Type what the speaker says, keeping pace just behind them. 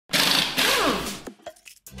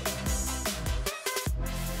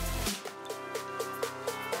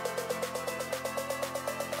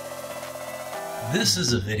This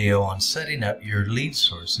is a video on setting up your lead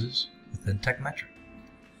sources within Tekmetric.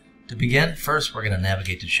 To begin, first we're going to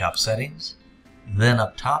navigate to Shop Settings. Then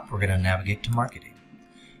up top we're going to navigate to Marketing.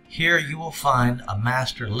 Here you will find a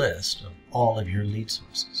master list of all of your lead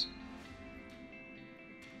sources.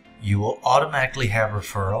 You will automatically have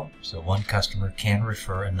referral, so one customer can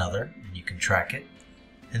refer another and you can track it.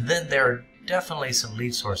 And then there are definitely some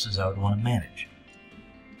lead sources I would want to manage,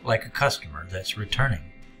 like a customer that's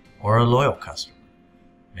returning or a loyal customer.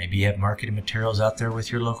 Maybe you have marketing materials out there with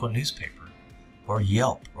your local newspaper or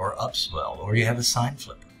Yelp or Upswell, or you have a sign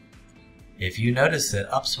flipper. If you notice that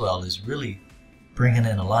Upswell is really bringing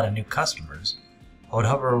in a lot of new customers, I would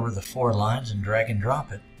hover over the 4 lines and drag and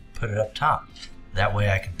drop it, put it up top. That way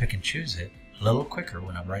I can pick and choose it a little quicker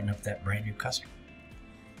when I'm writing up that brand new customer.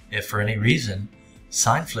 If for any reason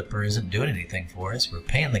Sign Flipper isn't doing anything for us, we're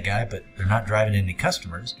paying the guy but they're not driving any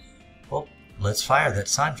customers, well, let's fire that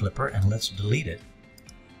Sign Flipper and let's delete it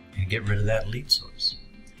and get rid of that lead source.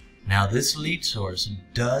 Now this lead source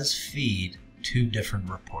does feed 2 different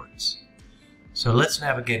reports. So let's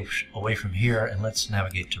navigate away from here and let's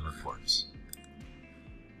navigate to reports.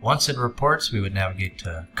 Once in reports, we would navigate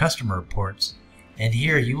to customer reports, and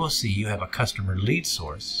here you will see you have a customer lead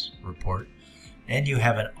source report and you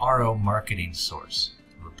have an RO marketing source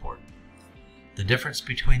report. The difference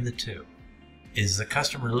between the two is the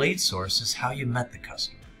customer lead source is how you met the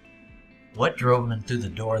customer. What drove them through the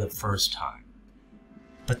door the first time?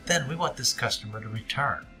 But then we want this customer to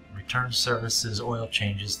return services, oil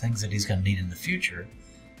changes, things that he's going to need in the future.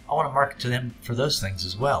 I want to market to them for those things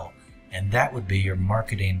as well, and that would be your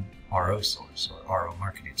marketing RO source or RO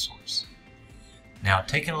marketing source. Now,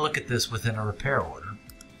 taking a look at this within a repair order,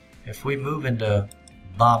 if we move into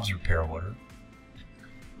Bob's repair order,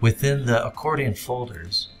 within the accordion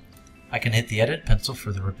folders, I can hit the edit pencil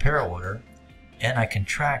for the repair order, and I can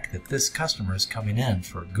track that this customer is coming in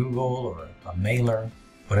for Google or a mailer,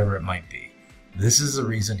 whatever it might be. This is the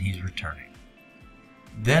reason he's returning.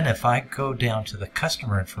 Then if I go down to the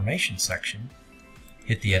customer information section,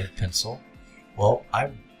 hit the edit pencil, well, I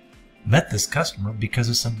met this customer because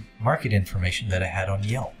of some market information that I had on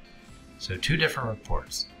Yelp. So 2 different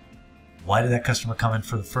reports. Why did that customer come in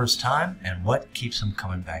for the first time, and what keeps them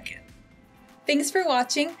coming back in? Thanks for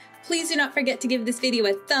watching. Please do not forget to give this video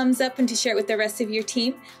a thumbs up and to share it with the rest of your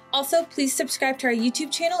team. Also, please subscribe to our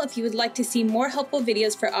YouTube channel if you would like to see more helpful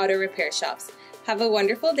videos for auto repair shops. Have a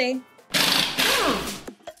wonderful day.